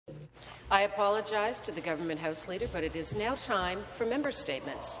I apologize to the Government House Leader, but it is now time for member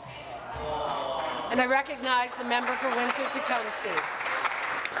statements. And I recognize the member for Windsor-Tecumseh.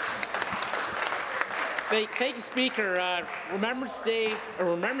 Thank you, Speaker. Remembrance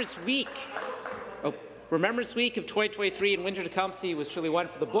Week of 2023 in Windsor-Tecumseh was truly one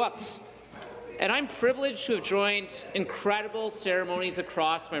for the books. And I'm privileged to have joined incredible ceremonies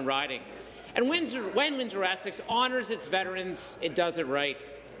across my riding. And when Windsor-Essex honours its veterans, it does it right.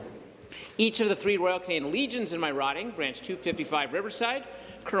 Each of the 3 Royal Canadian Legions in my riding, Branch 255 Riverside,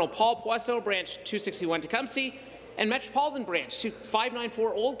 Colonel Paul Poisson, Branch 261 Tecumseh, and Metropolitan Branch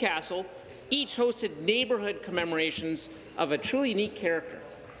 594 Oldcastle, each hosted neighbourhood commemorations of a truly unique character.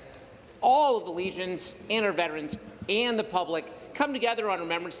 All of the Legions and our veterans and the public come together on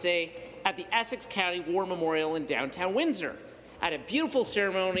Remembrance Day at the Essex County War Memorial in downtown Windsor at a beautiful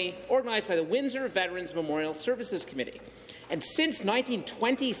ceremony organized by the Windsor Veterans Memorial Services Committee. And since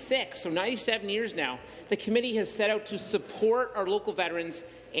 1926, so 97 years now, the committee has set out to support our local veterans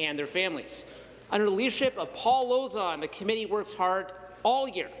and their families. Under the leadership of Paul Lozon, the committee works hard all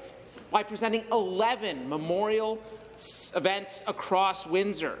year by presenting 11 memorial events across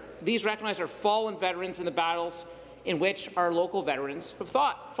Windsor. These recognize our fallen veterans in the battles in which our local veterans have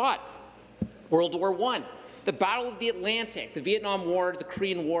fought. World War I, the Battle of the Atlantic, the Vietnam War, the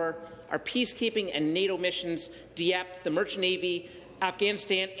Korean War, our peacekeeping and NATO missions, Dieppe, the Merchant Navy,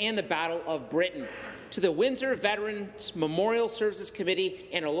 Afghanistan, and the Battle of Britain. To the Windsor Veterans Memorial Services Committee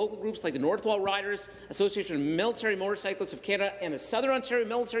and our local groups like the Northwell Riders, Association of Military Motorcyclists of Canada, and the Southern Ontario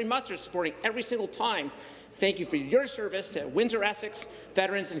Military Musters supporting every single time, thank you for your service to Windsor-Essex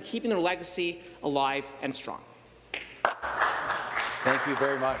veterans and keeping their legacy alive and strong. Thank you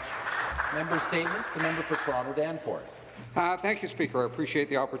very much. Member statements. The member for Toronto Danforth. Thank you, Speaker. I appreciate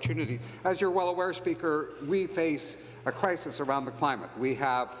the opportunity. As you're well aware, Speaker, we face a crisis around the climate. We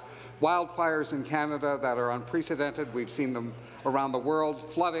have wildfires in Canada that are unprecedented. We've seen them around the world,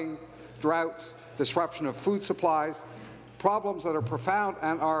 flooding, droughts, disruption of food supplies, problems that are profound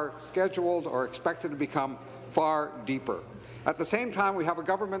and are scheduled or expected to become far deeper. At the same time, we have a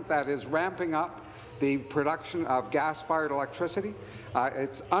government that is ramping up the production of gas-fired electricity.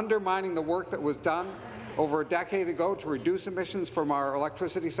 It's undermining the work that was done over a decade ago to reduce emissions from our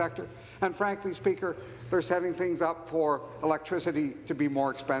electricity sector. And frankly, Speaker, they're setting things up for electricity to be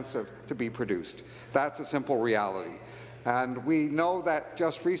more expensive to be produced. That's a simple reality. And we know that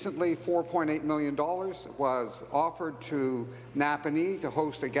just recently $4.8 million was offered to Napanee to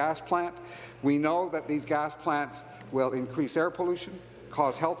host a gas plant. We know that these gas plants will increase air pollution,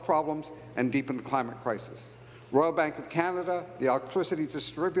 cause health problems, and deepen the climate crisis. Royal Bank of Canada, the Electricity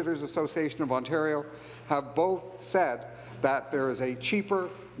Distributors Association of Ontario have both said that there is a cheaper,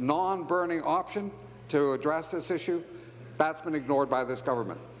 non-burning option to address this issue. That's been ignored by this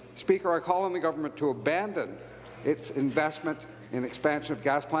government. Speaker, I call on the government to abandon its investment in expansion of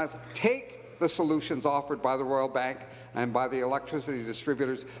gas plants, take the solutions offered by the Royal Bank and by the electricity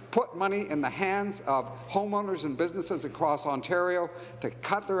distributors, put money in the hands of homeowners and businesses across Ontario to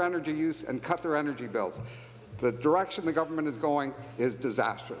cut their energy use and cut their energy bills. The direction the government is going is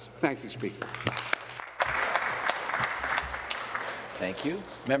disastrous. Thank you, Speaker. Thank you.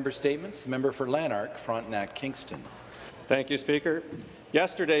 Member statements. The member for Lanark, Frontenac, Kingston. Thank you, Speaker.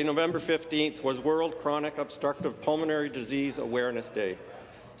 Yesterday, November 15th, was World Chronic Obstructive Pulmonary Disease Awareness Day.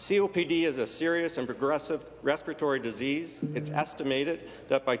 COPD is a serious and progressive respiratory disease. It's estimated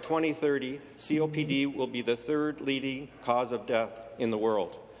that by 2030, COPD will be the 3rd leading cause of death in the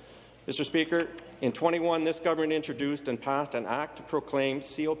world. Mr. Speaker, in 2021, this government introduced and passed an act to proclaim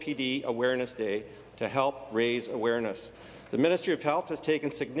COPD Awareness Day to help raise awareness. The Ministry of Health has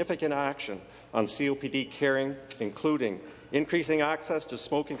taken significant action on COPD caring, including increasing access to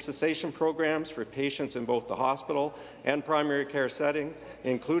smoking cessation programs for patients in both the hospital and primary care setting,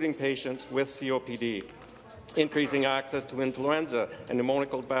 including patients with COPD, increasing access to influenza and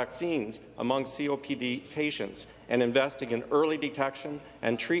pneumococcal vaccines among COPD patients, and investing in early detection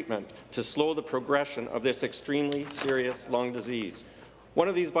and treatment to slow the progression of this extremely serious lung disease. One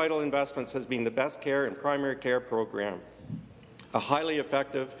of these vital investments has been the Best Care and Primary Care program, a highly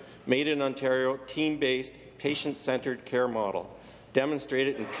effective, made-in-Ontario, team-based, patient-centred care model.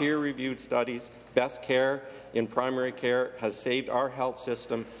 Demonstrated in peer-reviewed studies, Best Care in primary care has saved our health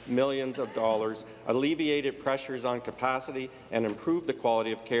system millions of dollars, alleviated pressures on capacity, and improved the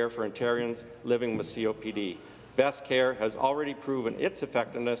quality of care for Ontarians living with COPD. Best Care has already proven its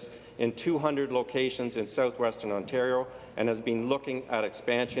effectiveness in 200 locations in southwestern Ontario and has been looking at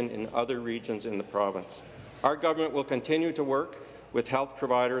expansion in other regions in the province. Our government will continue to work with health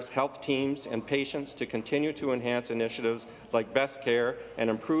providers, health teams, and patients to continue to enhance initiatives like Best Care and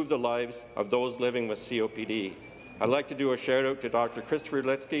improve the lives of those living with COPD. I'd like to do a shout-out to Dr. Christopher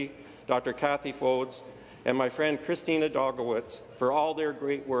Litsky, Dr. Kathy Fodes, and my friend Christina Dogowitz for all their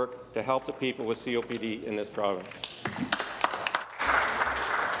great work to help the people with COPD in this province.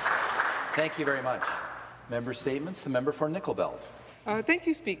 Thank you very much. Member statements. The member for Nickel Belt. Thank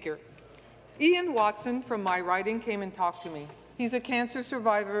you, Speaker. Ian Watson from my riding came and talked to me. He's a cancer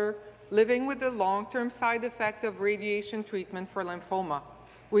survivor living with the long-term side effect of radiation treatment for lymphoma,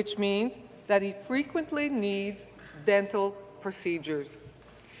 which means that he frequently needs dental procedures.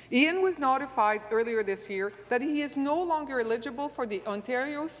 Ian was notified earlier this year that he is no longer eligible for the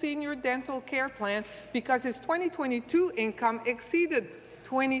Ontario Senior Dental Care Plan because his 2022 income exceeded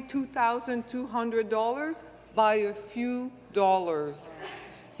 $22,200 by a few dollars.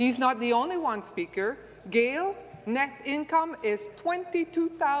 He's not the only one, Speaker. Gail, net income is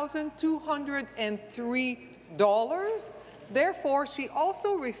 $22,203. Therefore, she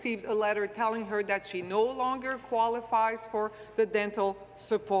also received a letter telling her that she no longer qualifies for the dental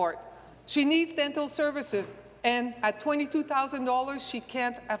support. She needs dental services, and at $22,000, she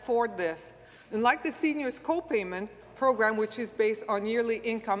can't afford this. And like the seniors co-payment program, which is based on yearly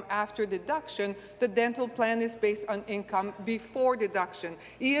income after deduction, the dental plan is based on income before deduction.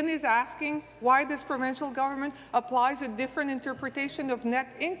 Ian is asking why this provincial government applies a different interpretation of net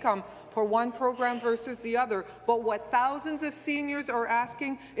income for one program versus the other. But what thousands of seniors are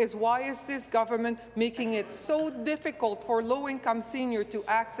asking is why is this government making it so difficult for low-income seniors to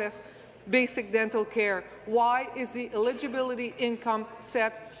access basic dental care? Why is the eligibility income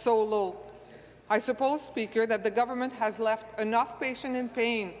set so low? I suppose, Speaker, that the government has left enough patient in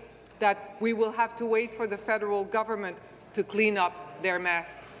pain that we will have to wait for the federal government to clean up their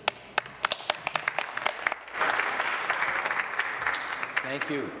mess. Thank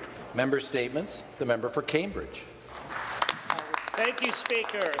you. Member statements. The member for Cambridge. Thank you,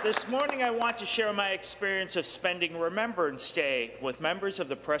 Speaker. This morning I want to share my experience of spending Remembrance Day with members of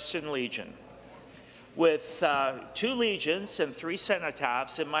the Preston Legion. With 2 legions and 3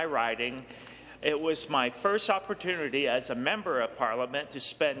 cenotaphs in my riding, it was my first opportunity as a member of Parliament to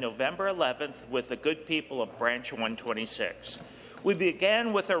spend November 11th with the good people of Branch 126. We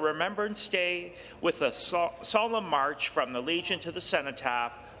began with a Remembrance Day with a solemn march from the Legion to the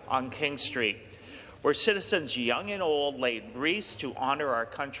Cenotaph on King Street, where citizens young and old laid wreaths to honour our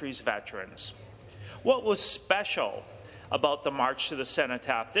country's veterans. What was special about the March to the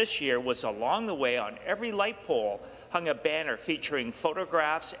Cenotaph this year was along the way on every light pole hung a banner featuring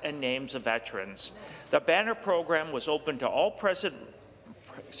photographs and names of veterans. The banner program was open to all Preston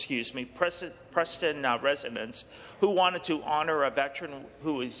residents who wanted to honour a veteran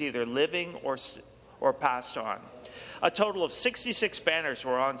who is either living or passed on. A total of 66 banners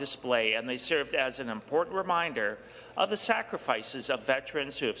were on display, and they served as an important reminder of the sacrifices of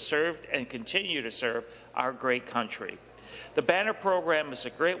veterans who have served and continue to serve our great country. The banner program is a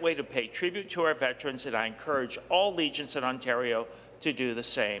great way to pay tribute to our veterans, and I encourage all legions in Ontario to do the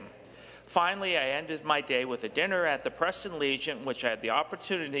same. Finally, I ended my day with a dinner at the Preston Legion, which I had the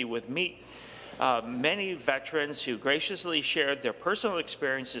opportunity to meet many veterans who graciously shared their personal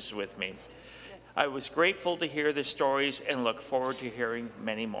experiences with me. I was grateful to hear their stories and look forward to hearing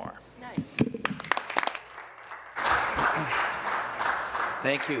many more.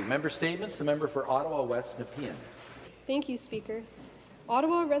 Thank you. Member statements. The member for Ottawa West Nepean. Thank you, Speaker.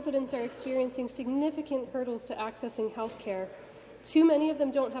 Ottawa residents are experiencing significant hurdles to accessing health care. Too many of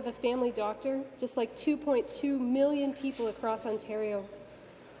them don't have a family doctor, just like 2.2 million people across Ontario.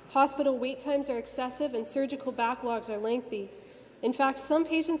 Hospital wait times are excessive and surgical backlogs are lengthy. In fact, some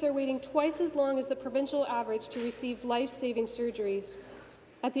patients are waiting twice as long as the provincial average to receive life-saving surgeries.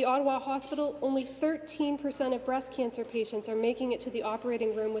 At the Ottawa Hospital, only 13% of breast cancer patients are making it to the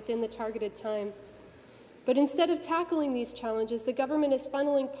operating room within the targeted time. But instead of tackling these challenges, the government is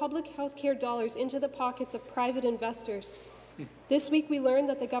funneling public health care dollars into the pockets of private investors. This week, we learned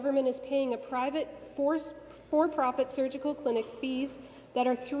that the government is paying a private for-profit surgical clinic fees that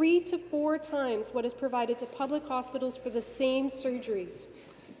are 3 to 4 times what is provided to public hospitals for the same surgeries.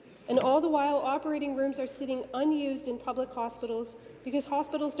 And all the while, operating rooms are sitting unused in public hospitals because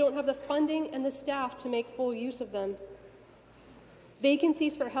hospitals don't have the funding and the staff to make full use of them.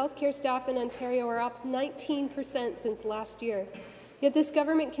 Vacancies for healthcare staff in Ontario are up 19% since last year. Yet this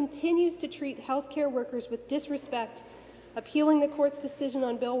government continues to treat healthcare workers with disrespect, appealing the court's decision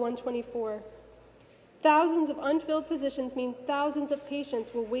on Bill 124. Thousands of unfilled positions mean thousands of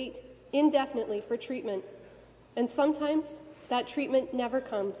patients will wait indefinitely for treatment, and sometimes that treatment never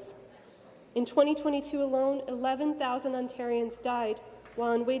comes. In 2022 alone, 11,000 Ontarians died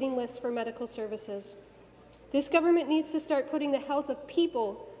while on waiting lists for medical services. This government needs to start putting the health of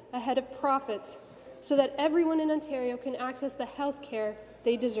people ahead of profits so that everyone in Ontario can access the health care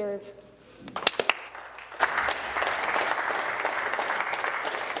they deserve.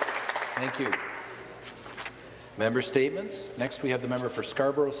 Thank you. Member statements. Next, we have the member for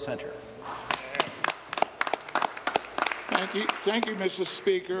Scarborough Centre. Thank you, Mr.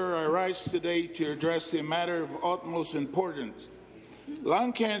 Speaker. I rise today to address a matter of utmost importance.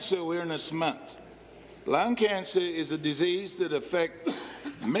 Lung Cancer Awareness Month. Lung cancer is a disease that affects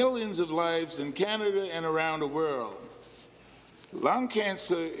millions of lives in Canada and around the world. Lung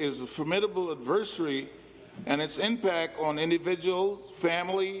cancer is a formidable adversary, and its impact on individuals,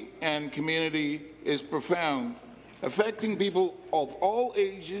 family, and community is profound, affecting people of all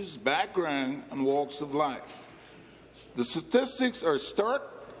ages, background, and walks of life. The statistics are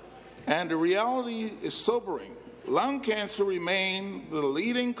stark, and the reality is sobering. Lung cancer remains the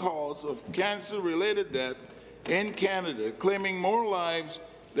leading cause of cancer-related death in Canada, claiming more lives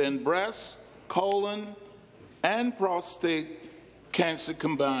than breast, colon, and prostate cancer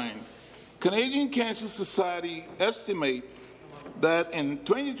combined. Canadian Cancer Society estimates that in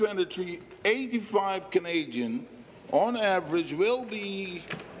 2023, 85 Canadians on average will be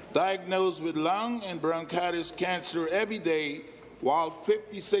diagnosed with lung and bronchitis cancer every day, while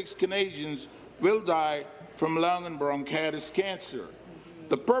 56 Canadians will die from lung and bronchitis cancer.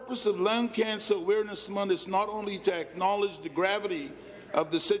 The purpose of Lung Cancer Awareness Month is not only to acknowledge the gravity of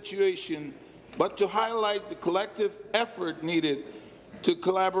the situation, but to highlight the collective effort needed to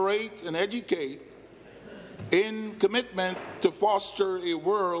collaborate and educate in commitment to foster a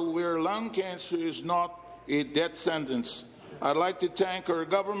world where lung cancer is not a death sentence. I'd like to thank our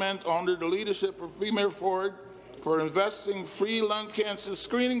government under the leadership of Premier Ford for investing free lung cancer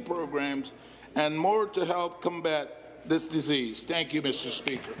screening programs and more to help combat this disease. Thank you, Mr.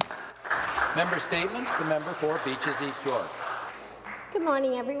 Speaker. Member statements. The member for Beaches East York. Good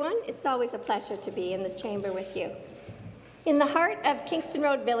morning, everyone. It's always a pleasure to be in the chamber with you. In the heart of Kingston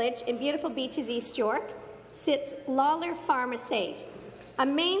Road Village in beautiful Beaches East York sits Lawler Pharmacy, a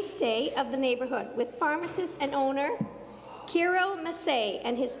mainstay of the neighbourhood, with pharmacist and owner Kiro Massey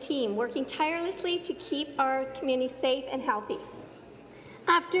and his team working tirelessly to keep our community safe and healthy.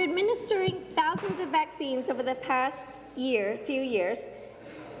 After administering thousands of vaccines over the past few years,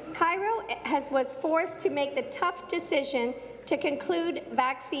 Kiro was forced to make the tough decision to conclude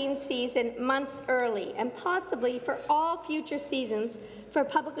vaccine season months early and possibly for all future seasons for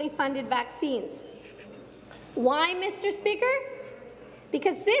publicly funded vaccines. Why, Mr. Speaker?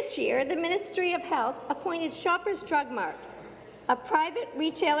 Because this year, the Ministry of Health appointed Shoppers Drug Mart, a private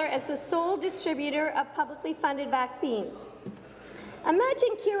retailer, as the sole distributor of publicly funded vaccines. Imagine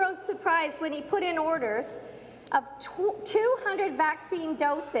Kiro's surprise when he put in orders of 200 vaccine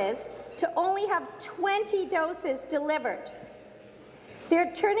doses to only have 20 doses delivered.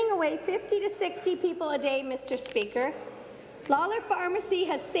 They're turning away 50 to 60 people a day, Mr. Speaker. Lawler Pharmacy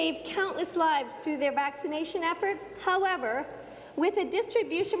has saved countless lives through their vaccination efforts. However, with a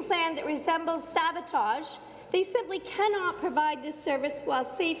distribution plan that resembles sabotage, they simply cannot provide this service while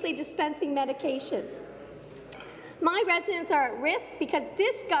safely dispensing medications. My residents are at risk because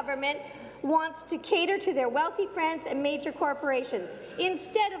this government wants to cater to their wealthy friends and major corporations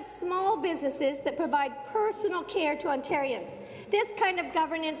instead of small businesses that provide personal care to Ontarians. This kind of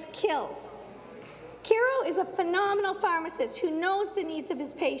governance kills. Kiro is a phenomenal pharmacist who knows the needs of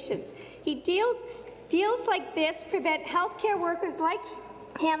his patients. Deals like this prevent healthcare workers like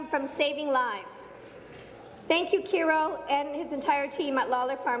him from saving lives. Thank you, Kiro, and his entire team at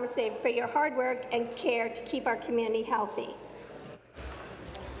Lawler Pharmacy for your hard work and care to keep our community healthy.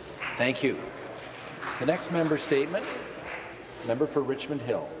 Thank you. The next member statement, member for Richmond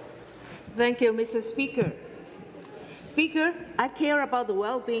Hill. Thank you, Mr. Speaker. Speaker, I care about the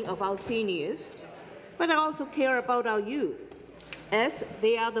well-being of our seniors, but I also care about our youth, as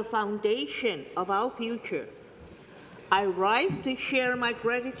they are the foundation of our future. I rise to share my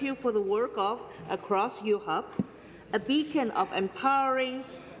gratitude for the work of Across UHUB, a beacon of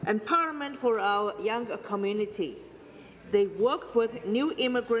empowerment for our young community. They work with new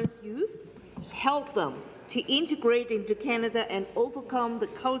immigrants' youth, help them to integrate into Canada and overcome the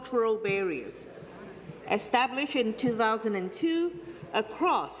cultural barriers. Established in 2002,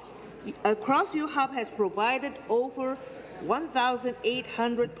 Across UHUB has provided over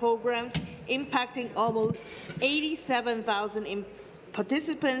 1,800 programs impacting almost 87,000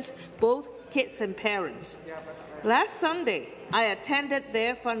 participants, both kids and parents. Last Sunday, I attended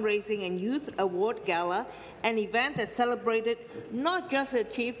their fundraising and youth award gala, an event that celebrated not just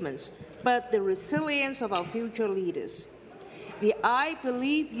achievements, but the resilience of our future leaders. The I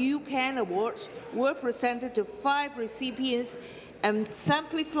Believe You Can Awards were presented to 5 recipients,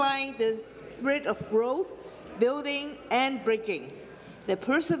 exemplifying the spirit of growth, building, and bridging. The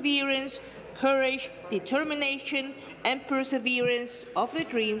perseverance, courage, determination, and perseverance of the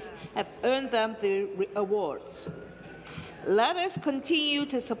dreams have earned them the awards. Let us continue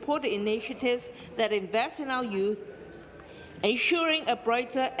to support the initiatives that invest in our youth, ensuring a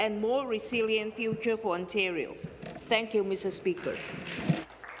brighter and more resilient future for Ontario. Thank you, Mr. Speaker.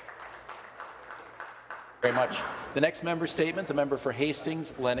 Very much. The next member statement, the member for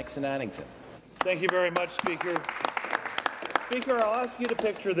Hastings, Lennox and Addington. Thank you very much, Speaker. Speaker, I'll ask you to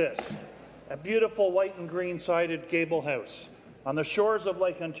picture this: a beautiful white and green sided gable house on the shores of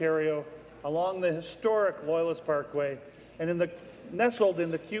Lake Ontario, along the historic Loyalist Parkway, and nestled in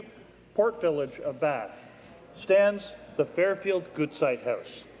the cute port village of Bath, stands the Fairfield Goodsite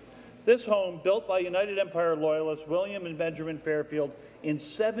House. This home, built by United Empire Loyalists William and Benjamin Fairfield in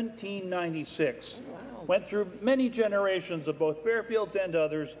 1796, went through many generations of both Fairfields and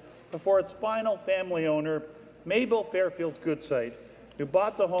others before its final family owner, Mabel Fairfield Goodsite, who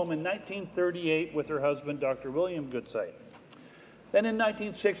bought the home in 1938 with her husband, Dr. William Goodsite. Then in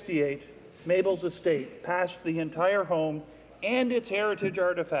 1968, Mabel's estate passed the entire home and its heritage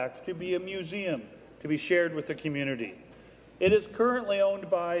artifacts to be a museum to be shared with the community. It is currently owned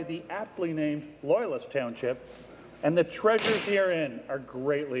by the aptly named Loyalist Township, and the treasures herein are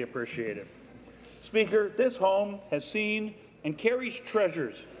greatly appreciated. Speaker, this home has seen and carries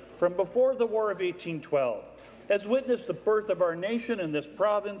treasures from before the War of 1812, has witnessed the birth of our nation in this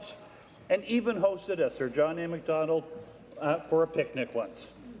province, and even hosted a Sir John A. Macdonald for a picnic once.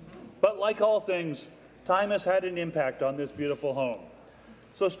 But like all things, time has had an impact on this beautiful home.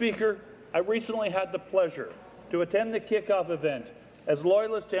 So, Speaker, I recently had the pleasure to attend the kickoff event as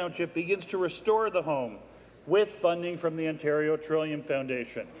Loyalist Township begins to restore the home with funding from the Ontario Trillium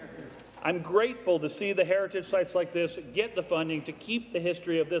Foundation. I'm grateful to see the heritage sites like this get the funding to keep the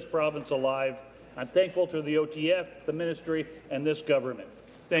history of this province alive. I'm thankful to the OTF, the Ministry, and this government.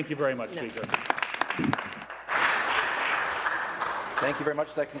 Thank you very much, Speaker. Thank you very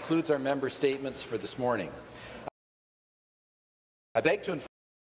much. That concludes our member statements for this morning. I beg to inform